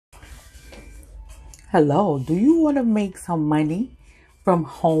Hello, do you want to make some money from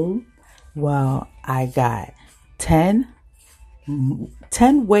home? Well, I got 10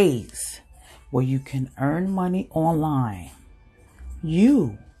 ways where you can earn money online.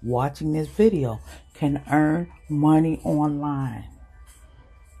 You watching this video can earn money online.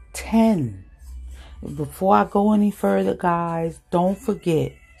 10. Before I go any further, guys, don't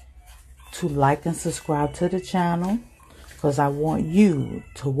forget to like and subscribe to the channel because I want you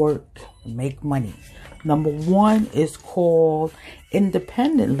to work and make money. Number 1 is called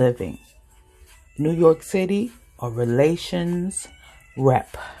independent living. New York City or relations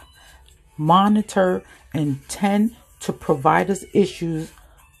rep. Monitor and tend to providers' issues,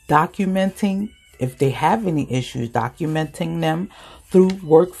 documenting if they have any issues, documenting them through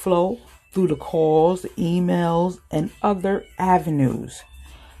workflow, through the calls, emails, and other avenues.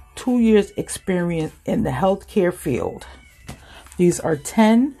 2 years experience in the healthcare field. These are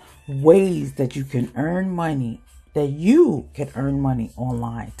 10 ways that you can earn money, that you can earn money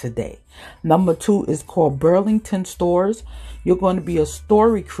online today. Number 2 is called Burlington stores. You're going to be a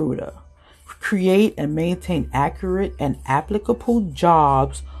store recruiter. Create and maintain accurate and applicable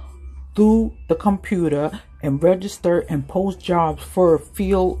jobs through the computer and register and post jobs for a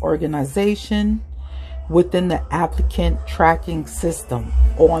field organization within the applicant tracking system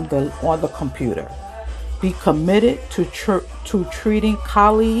on the computer. Be committed to treating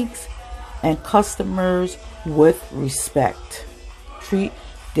colleagues and customers with respect. Treat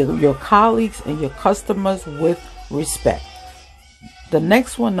your colleagues and your customers with respect. The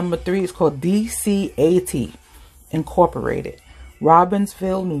next one, number 3, is called DCAT Incorporated,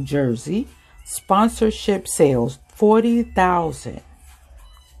 Robbinsville, New Jersey. Sponsorship sales, $40,000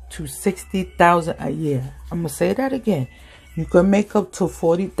 to $60,000 a year. I'm gonna say that again. You can make up to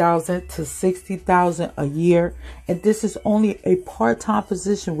 $40,000 to $60,000 a year, and this is only a part-time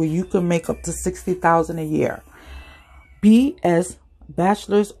position where you can make up to $60,000 a year. BS,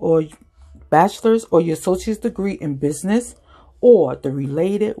 bachelor's or your associate's degree in business or the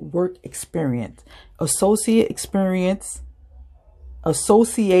related work experience.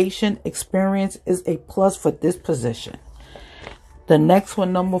 Association experience is a plus for this position. The next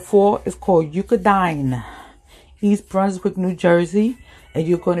one, number 4, is called Eukoydne, East Brunswick, New Jersey, and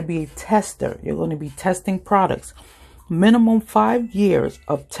you're going to be a tester. You're going to be testing products. Minimum 5 years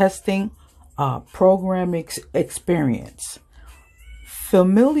of testing programming experience.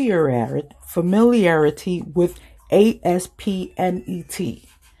 Familiarity with ASP.NET,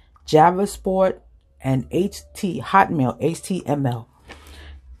 JavaScript, and HTML.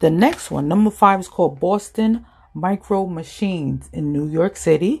 The next one, number 5, is called Boston MicroMachines in New York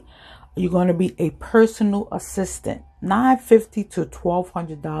City. You're going to be a personal assistant, $950 to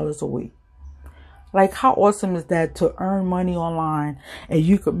 $1,200 a week. Like, how awesome is that, to earn money online and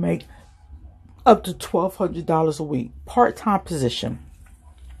you could make up to $1,200 a week? Part-time position.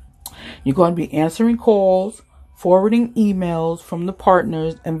 You're going to be answering calls, forwarding emails from the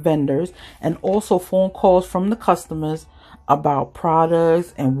partners and vendors, and also phone calls from the customers about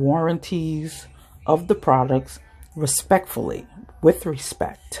products and warranties of the products respectfully, with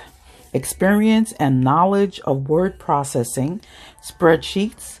respect. Experience and knowledge of word processing,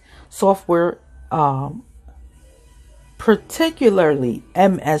 spreadsheets, software, particularly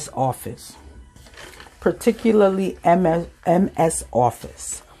MS Office. MS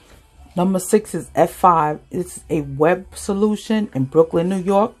Office. Number 6 is F5. It's a web solution in Brooklyn, New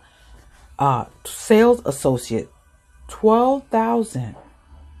York. Sales associate, $12,000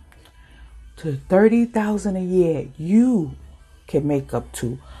 to $30,000 a year. You can make up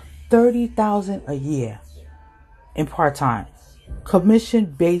to $30,000 a year in part-time.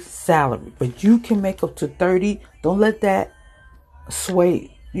 Commission-based salary, but you can make up to 30. Don't let that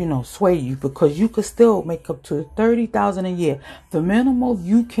sway you, because you could still make up to $30,000 a year. The minimum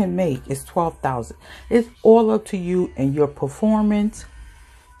you can make is $12,000. It's all up to you and your performance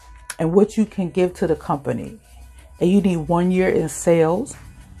and what you can give to the company. And you need 1 year in sales,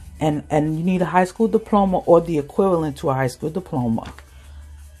 and you need a high school diploma or the equivalent to a high school diploma.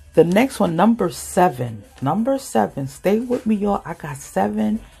 The next one, number 7. Stay with me, y'all. I got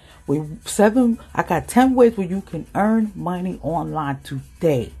 10 ways where you can earn money online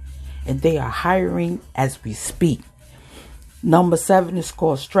today, and they are hiring as we speak. Number 7 is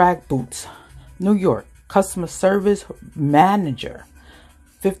called Strag Boots, New York, customer service manager,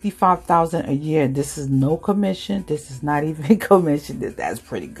 $55,000 a year. This is no commission. This is not even commission. That's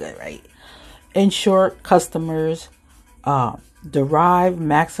pretty good, right? Ensure customers derive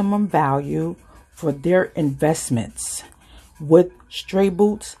maximum value for their investments with Stray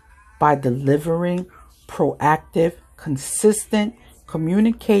Boots by delivering proactive, consistent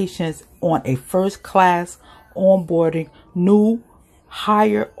communications on a first class onboarding, new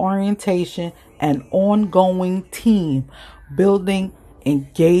hire orientation, and ongoing team building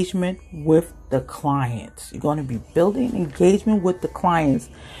engagement with the clients. You're going to be building engagement with the clients,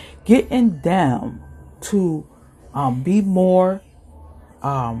 getting them to be more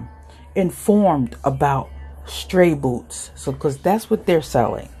informed about stray boots. So, because that's what they're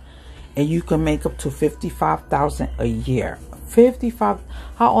selling, and you can make up to $55,000 a year. 55.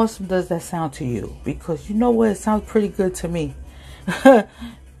 How awesome does that sound to you? Because you know what, it sounds pretty good to me.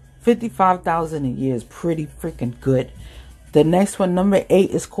 55,000 a year is pretty freaking good. The next one, number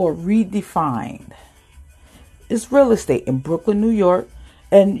 8, is called Redefined. It's real estate in Brooklyn, New York,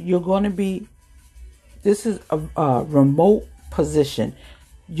 and you're going to be. This is a remote position.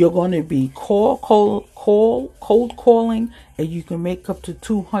 You're going to be cold calling, and you can make up to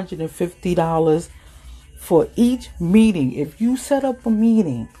 $250 for each meeting. If you set up a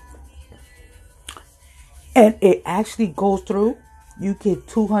meeting and it actually goes through, you get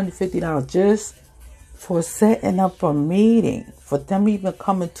 $250 just for setting up a meeting. For them even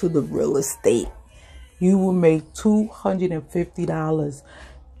coming to the real estate, you will make $250.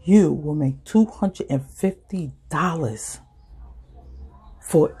 You will make $250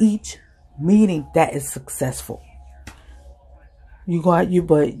 for each meeting that is successful. But you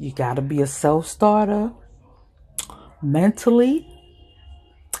gotta be a self-starter mentally,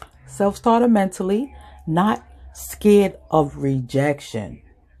 not scared of rejection.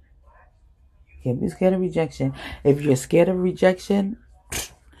 Can't be scared of rejection. If you're scared of rejection,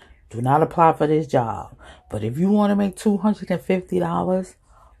 do not apply for this job. But if you want to make $250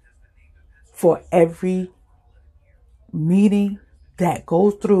 for every meeting that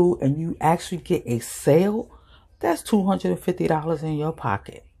goes through and you actually get a sale, that's $250 in your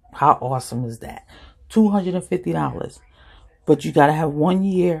pocket. How awesome is that? $250. But you got to have 1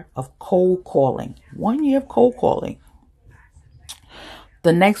 year of cold calling. 1 year of cold calling.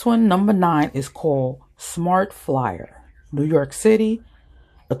 The next one, number 9, is called Smartflyer New York City.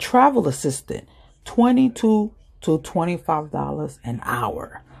 A travel assistant, $22 to $25 an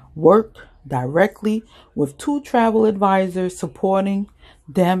hour. Work directly with 2 travel advisors supporting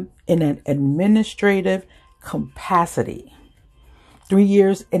them in an administrative capacity. 3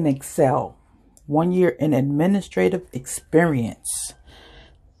 years in Excel. 1 year in administrative experience.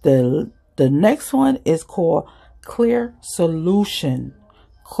 The next one is called Clear Solution.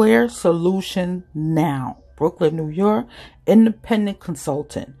 Clear Solution Now. Brooklyn, New York. Independent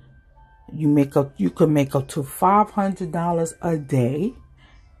consultant. You can make up to $500 a day.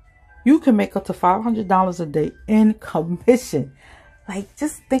 You can make up to $500 a day in commission. Like,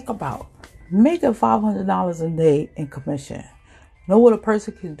 just think about making $500 a day in commission. Know what a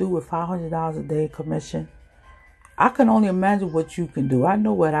person can do with $500 a day in commission? I can only imagine what you can do. I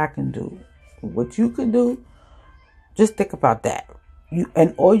know what I can do. What you can do, just think about that.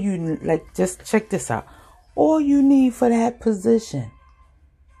 Just check this out. All you need for that position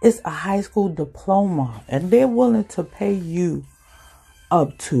is a high school diploma, and they're willing to pay you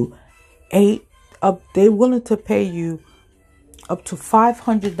up to they're willing to pay you up to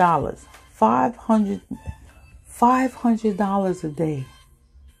 $500. $500 a day.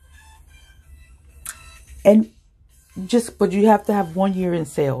 But you have to have 1 year in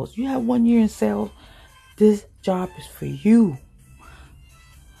sales. You have 1 year in sales, this job is for you.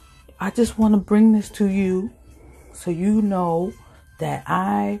 I just want to bring this to you so you know that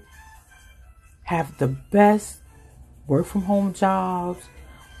I have the best work from home jobs,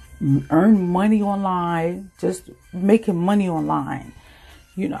 earn money online, just making money online.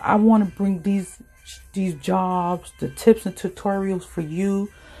 You know, I want to bring these jobs, the tips and tutorials for you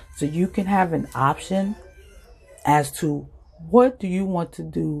so you can have an option as to what do you want to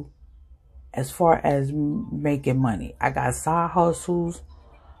do as far as making money. I got side hustles.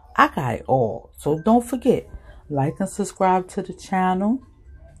 I got it all. So don't forget, like and subscribe to the channel.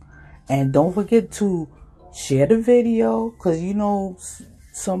 And don't forget to share the video, because you know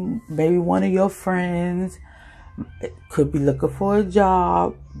maybe one of your friends could be looking for a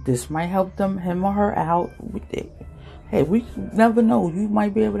job. This might help him or her out with it. Hey, we never know. You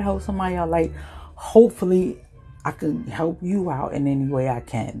might be able to help somebody out. Like, hopefully I can help you out in any way I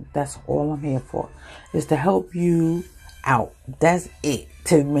can. That's all I'm here for, is to help you out. That's it.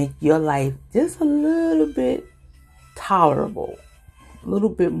 To make your life just a little bit tolerable, a little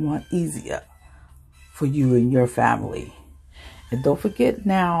bit more easier for you and your family. And don't forget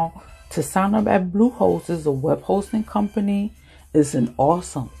now to sign up at Bluehost. Is a web hosting company. It's an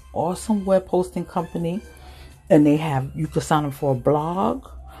awesome web hosting company. And you can sign up for a blog,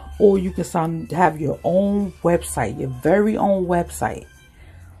 or you can have your own website, your very own website.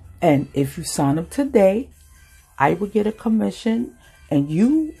 And if you sign up today, I will get a commission and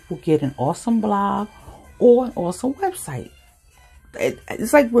you will get an awesome blog or an awesome website.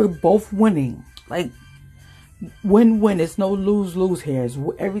 It's like we're both winning. Like win-win. It's no lose-lose here.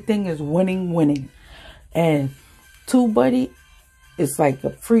 Everything is winning. And TubeBuddy is like a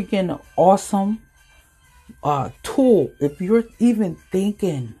freaking awesome tool. If you're even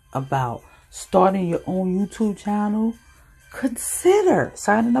thinking about starting your own YouTube channel, consider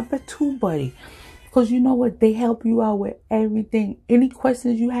signing up at TubeBuddy. Because you know what? They help you out with everything. Any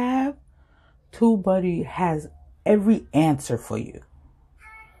questions you have, TubeBuddy has every answer for you.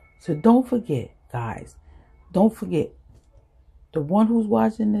 So don't forget, guys. Don't forget. The one who's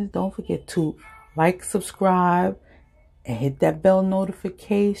watching this, don't forget to like, subscribe, and hit that bell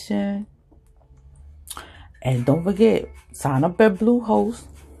notification. And don't forget, sign up at Bluehost.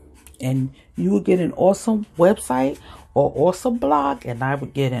 And you will get an awesome website or awesome blog. And I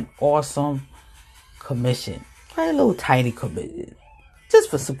would get an awesome commission, like a little tiny commission, just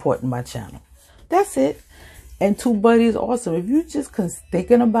for supporting my channel. That's it. And TubeBuddy is awesome. If you just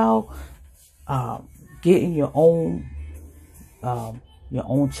thinking about getting your own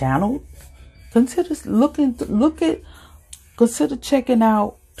channel, consider consider checking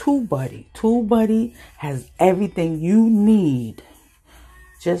out TubeBuddy. TubeBuddy has everything you need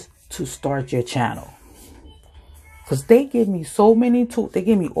just to start your channel. Because they give me so many tools. They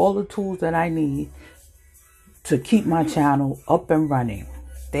give me all the tools that I need to keep my channel up and running.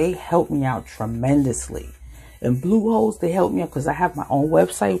 They help me out tremendously. And Bluehost, they help me out because I have my own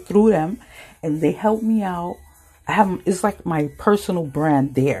website through them. And they help me out. It's like my personal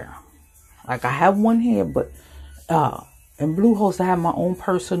brand there. Like I have one here, but in Bluehost, I have my own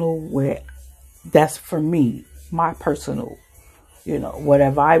personal where that's for me. My personal,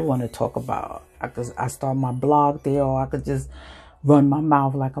 whatever I want to talk about. I start my blog there, or I could just run my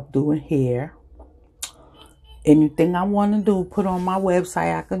mouth like I'm doing here. Anything I want to do, put on my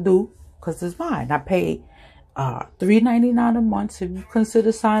website, I can do, because it's mine. I pay $3.99 a month. So if you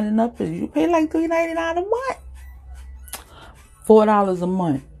consider signing up, you pay like $3.99 a month. $4 a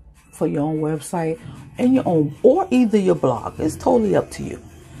month for your own website and your own, or either your blog. It's totally up to you.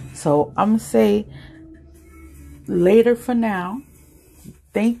 So I'm going to say later for now.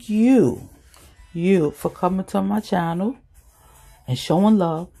 Thank you for coming to my channel and showing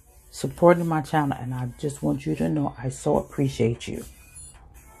love, supporting my channel. And I just want you to know I so appreciate you.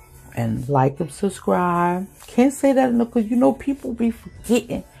 And like and subscribe. Can't say that enough, because people be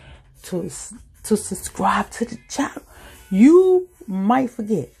forgetting to subscribe to the channel. You might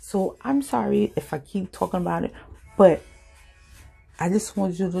forget. So I'm sorry if I keep talking about it, but I just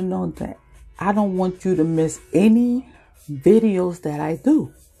want you to know that I don't want you to miss any videos that I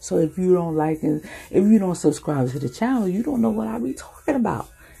do. So if you don't like it, if you don't subscribe to the channel, you don't know what I be talking about.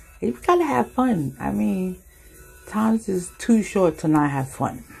 You gotta have fun. I mean, times is too short to not have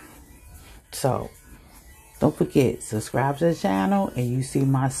fun. So don't forget, subscribe to the channel, and you see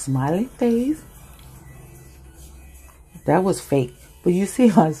my smiling face. That was fake, but you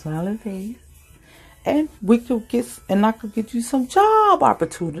see my smiling face, and I could get you some job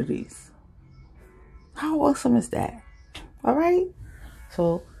opportunities. How awesome is that? All right.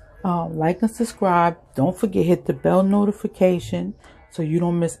 So like and subscribe. Don't forget, hit the bell notification so you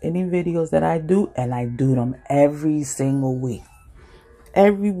don't miss any videos that I do, and I do them every single week.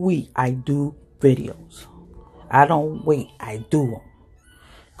 Every week I do videos. I don't wait. I do them.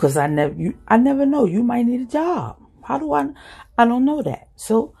 Because I never know. You might need a job. How do I don't know that.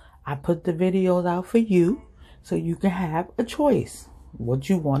 So I put the videos out for you so you can have a choice. What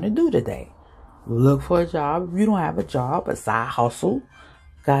you want to do today. Look for a job. If you don't have a job, a side hustle,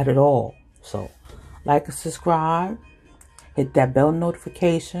 got it all. So like and subscribe. Hit that bell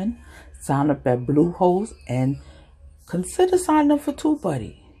notification. Sign up at Bluehost, and consider signing up for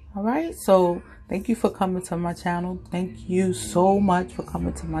TubeBuddy. All right. So thank you for coming to my channel. Thank you so much for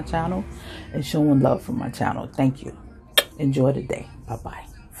coming to my channel and showing love for my channel. Thank you. Enjoy the day. Bye-bye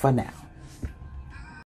for now.